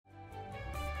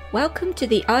Welcome to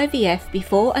the IVF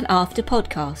Before and After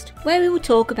podcast, where we will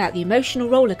talk about the emotional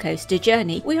rollercoaster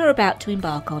journey we are about to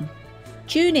embark on.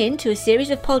 Tune in to a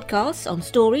series of podcasts on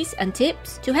stories and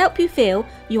tips to help you feel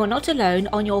you are not alone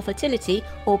on your fertility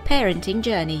or parenting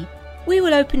journey. We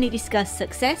will openly discuss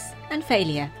success and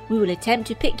failure. We will attempt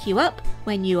to pick you up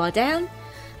when you are down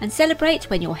and celebrate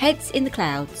when your head's in the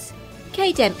clouds.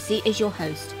 Kay Dempsey is your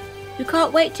host, who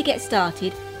can't wait to get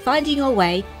started finding your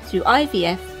way through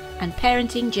IVF and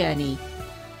parenting journey.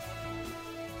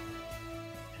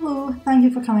 Hello, thank you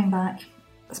for coming back.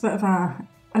 It's a bit of a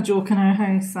joke in our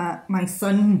house that my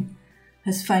son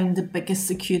has found the biggest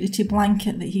security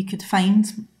blanket that he could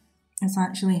find. It's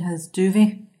actually his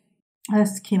duvet.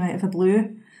 This came out of the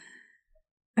blue.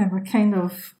 And we're kind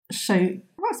of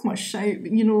not so much shout,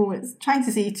 but it's trying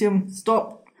to say to him,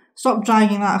 stop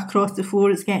dragging that across the floor,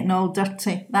 it's getting all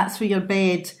dirty. That's for your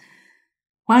bed.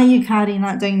 Why are you carrying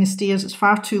that down the stairs? It's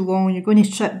far too long. You're going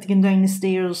to trip going down the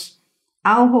stairs.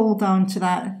 I'll hold on to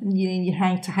that and you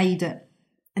hang to hide it.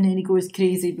 And then he goes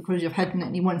crazy because you've hidden it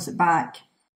and he wants it back.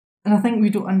 And I think we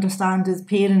don't understand as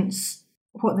parents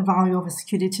what the value of a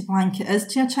security blanket is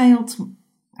to a child.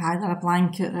 Either a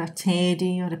blanket or a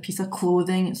teddy or a piece of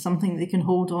clothing. It's something they can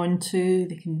hold on to.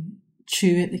 They can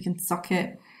chew it. They can suck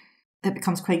it. It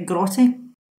becomes quite grotty.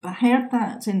 I heard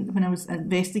that when I was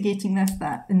investigating this,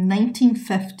 that in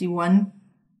 1951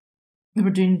 they were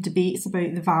doing debates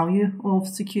about the value of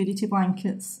security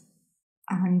blankets,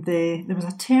 and there was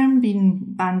a term being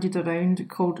bandied around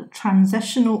called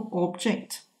transitional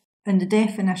object, and the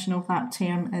definition of that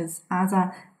term is as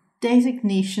a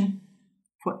designation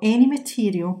for any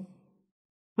material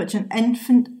which an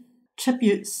infant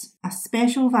attributes a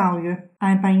special value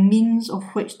and by means of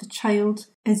which the child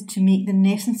is to make the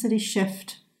necessary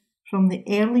shift from the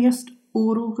earliest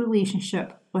oral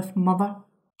relationship with mother,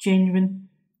 genuine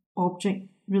object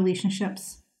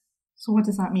relationships. So what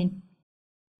does that mean?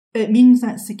 It means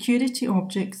that security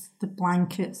objects, the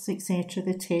blankets, etc.,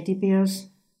 the teddy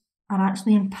bears, are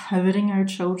actually empowering our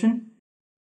children.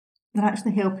 They're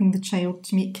actually helping the child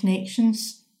to make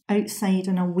connections outside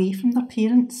and away from their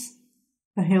parents.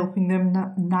 They're helping them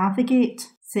navigate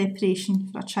separation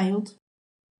for a child.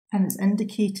 And it's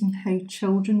indicating how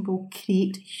children will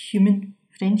create human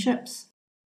friendships.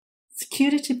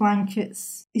 Security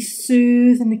blankets, they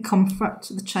soothe and they comfort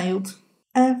the child.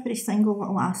 Every single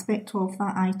little aspect of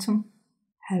that item,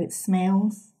 how it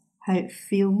smells, how it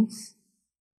feels,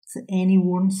 is there any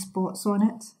worn spots on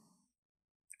it?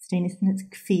 Is there anything that's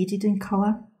faded in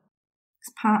colour?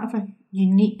 It's part of a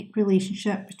unique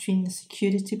relationship between the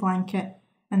security blanket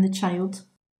and the child.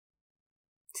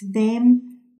 To them,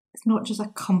 it's not just a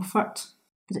comfort,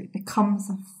 but it becomes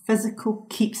a physical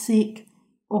keepsake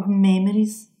of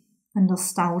memories and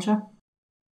nostalgia.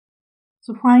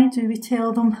 So why do we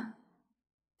tell them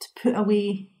to put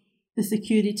away the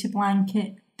security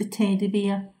blanket, the teddy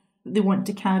bear that they want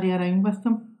to carry around with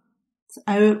them? It's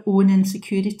our own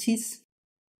insecurities.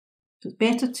 So it's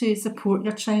better to support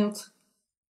your child.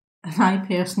 And I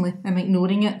personally am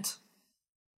ignoring it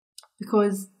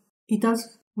because he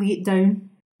does lay it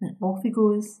down and off he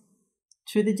goes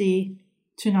through the day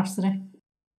to nursery.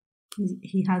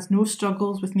 He has no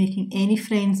struggles with making any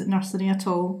friends at nursery at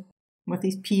all, with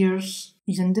his peers.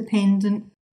 He's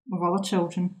independent of other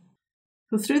children.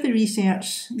 So through the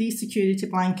research, these security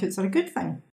blankets are a good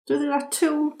thing. So they're a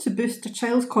tool to boost a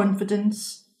child's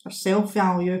confidence, their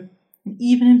self-value, and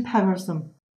even empowers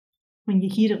them. When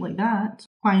you hear it like that,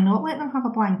 why not let them have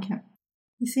a blanket?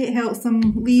 You see, it helps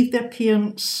them leave their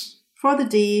parents for the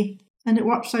day, and it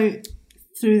works out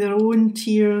through their own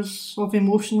tiers of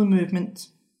emotional movement,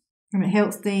 and it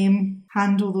helps them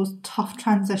handle those tough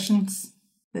transitions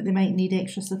that they might need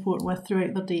extra support with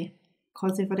throughout their day,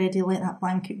 because they've already let that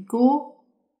blanket go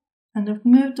and they've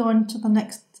moved on to the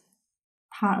next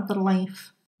part of their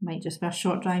life. It might just be a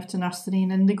short drive to nursery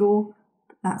and in they go,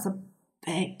 but that's a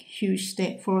big, huge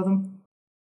step for them.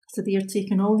 So they are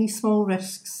taking all these small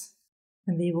risks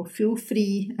and they will feel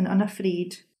free and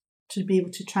unafraid to be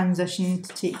able to transition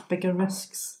to take bigger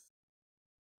risks.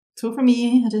 So for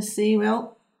me, I just say,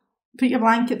 well, put your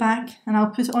blanket back and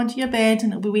I'll put it onto your bed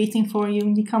and it'll be waiting for you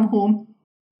when you come home.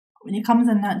 When he comes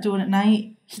in that door at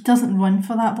night, he doesn't run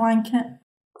for that blanket.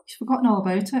 He's forgotten all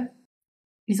about it.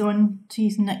 He's on to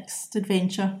his next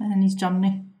adventure and his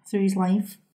journey through his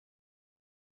life.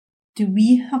 Do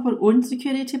we have our own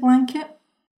security blanket?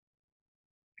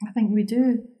 I think we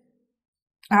do.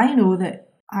 I know that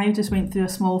I just went through a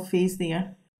small phase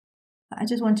there. I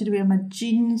just wanted to wear my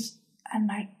jeans and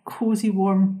my cosy,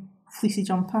 warm, fleecy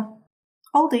jumper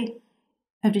all day,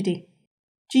 every day.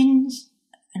 Jeans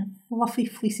and fluffy,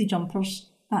 fleecy jumpers.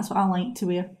 That's what I like to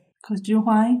wear. Because do you know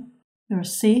why? They were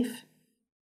safe,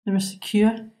 they were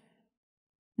secure,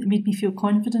 it made me feel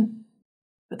confident,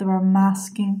 but they were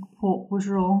masking what was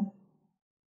wrong.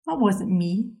 That wasn't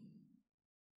me.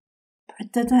 But I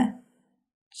did it,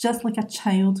 just like a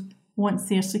child wants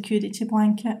their security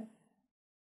blanket.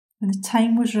 When the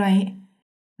time was right,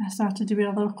 I started to wear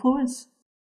other clothes.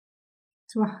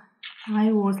 So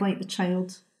I was like the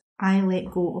child. I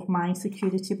let go of my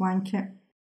security blanket,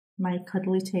 my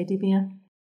cuddly teddy bear.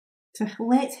 So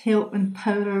let's help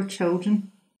empower our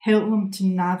children, help them to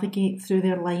navigate through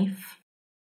their life.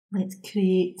 Let's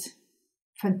create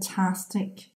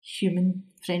fantastic human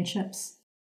friendships.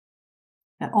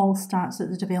 It all starts at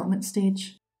the development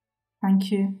stage.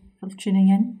 Thank you for tuning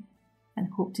in and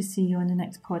hope to see you on the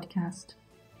next podcast.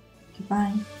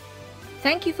 Goodbye.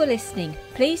 Thank you for listening.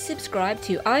 Please subscribe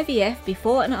to IVF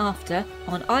Before and After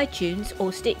on iTunes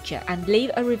or Stitcher and leave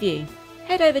a review.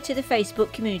 Head over to the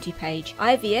Facebook community page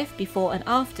IVF Before and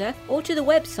After or to the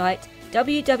website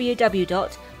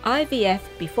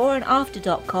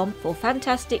www.ivfbeforeandafter.com for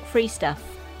fantastic free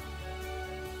stuff.